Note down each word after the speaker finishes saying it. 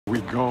We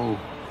go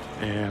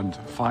and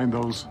find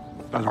those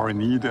that are in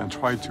need and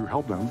try to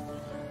help them,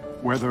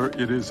 whether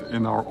it is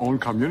in our own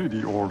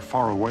community or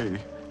far away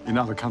in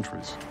other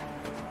countries.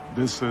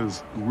 This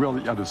is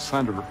really at the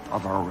center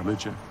of our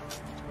religion.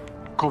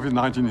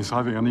 COVID-19 is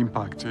having an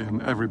impact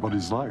in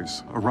everybody's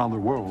lives around the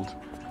world,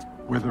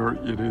 whether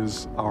it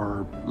is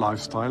our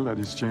lifestyle that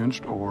is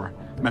changed or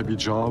maybe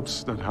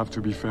jobs that have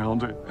to be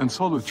found. And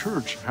so the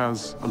church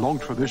has a long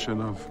tradition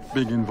of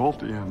being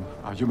involved in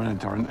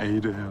humanitarian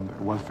aid and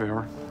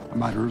welfare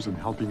matters and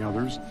helping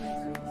others.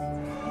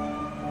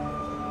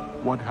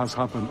 What has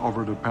happened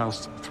over the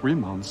past 3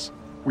 months,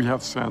 we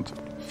have sent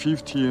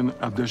 15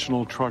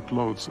 additional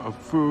truckloads of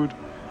food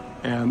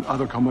and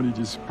other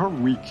commodities per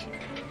week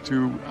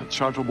to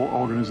charitable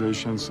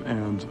organizations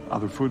and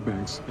other food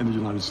banks in the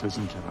United States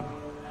and Canada.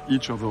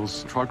 Each of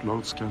those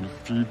truckloads can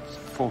feed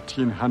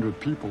 1,400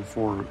 people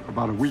for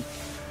about a week.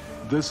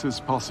 This is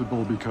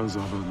possible because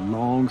of a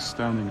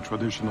long-standing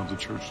tradition of the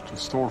church to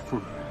store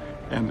food,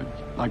 and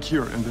like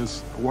here in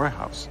this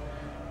warehouse.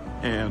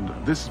 And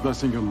this is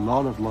blessing a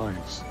lot of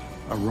lives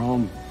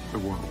around the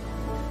world.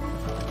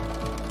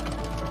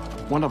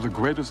 One of the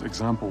greatest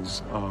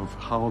examples of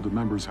how the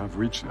members have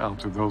reached out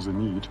to those in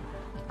need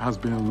has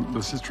been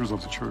the Sisters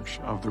of the Church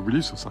of the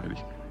Relief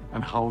Society,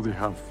 and how they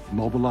have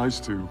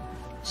mobilized to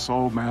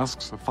sew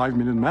masks. 5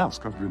 million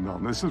masks have been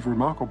done. This is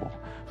remarkable.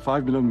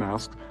 5 million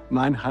masks,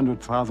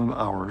 900,000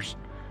 hours,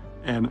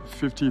 and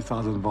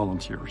 50,000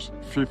 volunteers.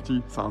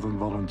 50,000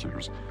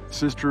 volunteers.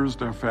 Sisters,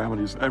 their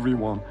families,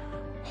 everyone,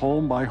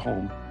 home by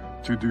home,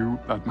 to do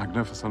that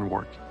magnificent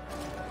work.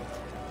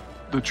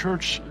 The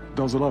church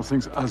does a lot of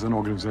things as an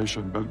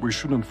organization, but we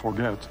shouldn't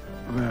forget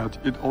that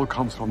it all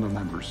comes from the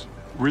members.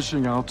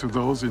 Reaching out to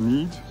those in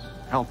need,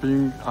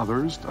 helping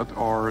others that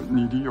are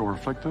needy or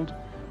afflicted,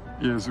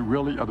 is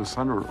really at the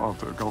center of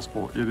the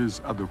gospel. It is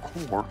at the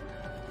core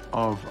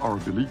of our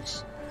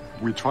beliefs.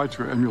 We try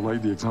to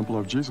emulate the example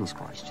of Jesus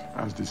Christ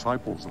as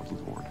disciples of the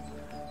Lord.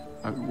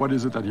 What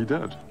is it that he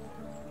did?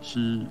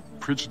 He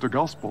preached the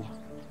gospel,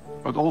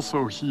 but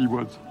also he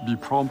would be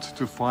prompt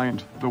to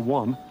find the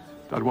one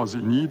that was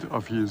in need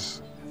of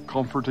his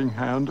comforting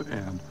hand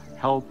and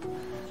help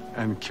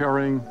and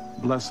caring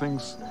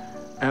blessings.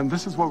 And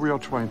this is what we are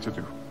trying to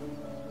do.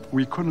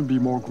 We couldn't be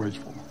more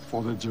grateful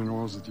for the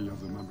generosity of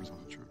the members of